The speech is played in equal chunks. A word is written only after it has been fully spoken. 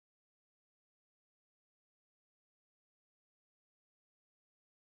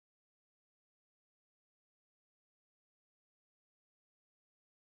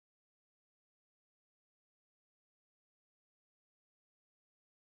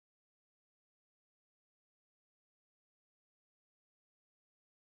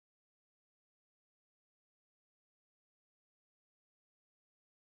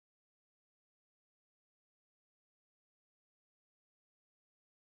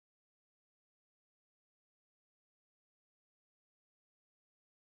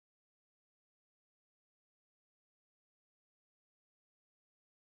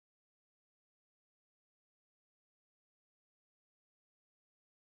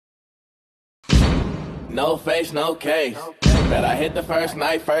No face, no case. Bet I hit the first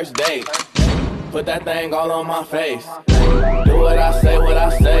night, first date. Put that thing all on my face. Do what I say,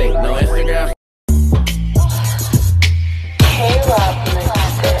 no Instagram.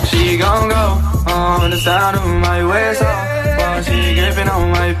 She gon' go on the sound of my whistle while she gripping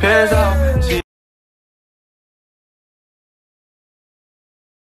on my pistol. She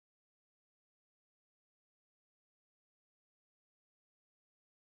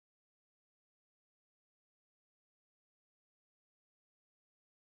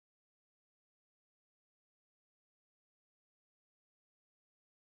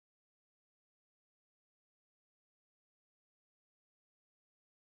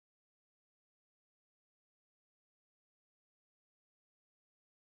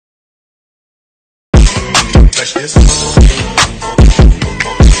touch this.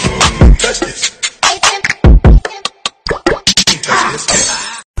 Touch this. Touch this.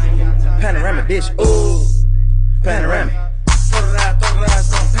 Panoramic dish, ooh, panoramic. I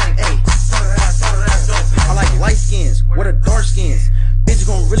like light skins, what are dark skins? Bitch, you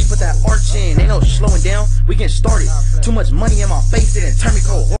gon' really put that arch in. Ain't no slowing down, we getting started. Too much money in my face, it done turn me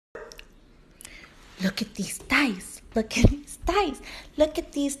cold. Look at these thighs. Look at these thighs. Look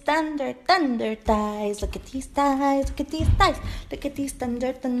at these thunder thighs. Look at these thighs. Look at these thighs. Look at these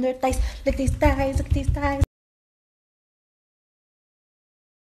thunder thighs. Look at these thighs. Look at these thighs.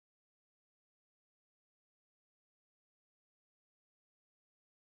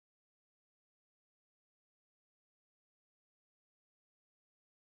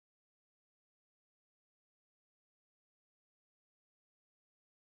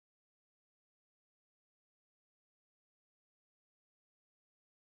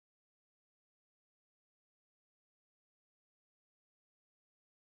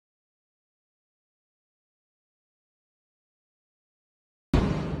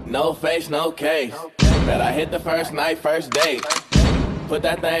 No face, no case. Bet I hit the first night, first date. Put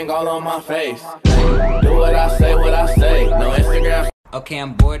that thing all on my face. Do what I say, no Instagram. Okay,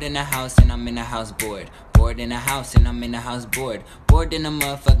 I'm bored in the house and I'm in the house bored. Bored in the house and I'm in the house bored. Bored in the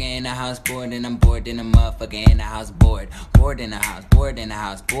motherfucker in the house bored and I'm bored in the motherfucker in the house bored. Bored in the house, bored in the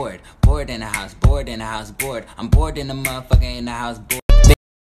house bored. Bored in the house, bored in the house bored. I'm bored in the motherfucker in the house bored.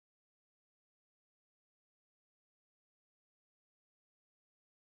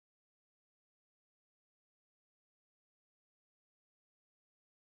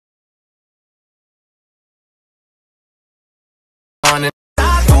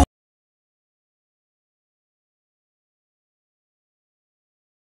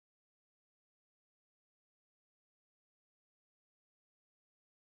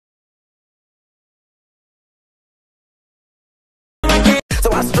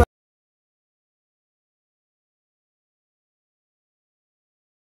 So I struck.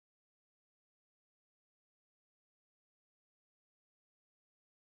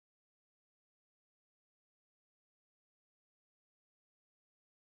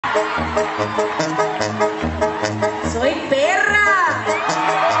 Soy perra.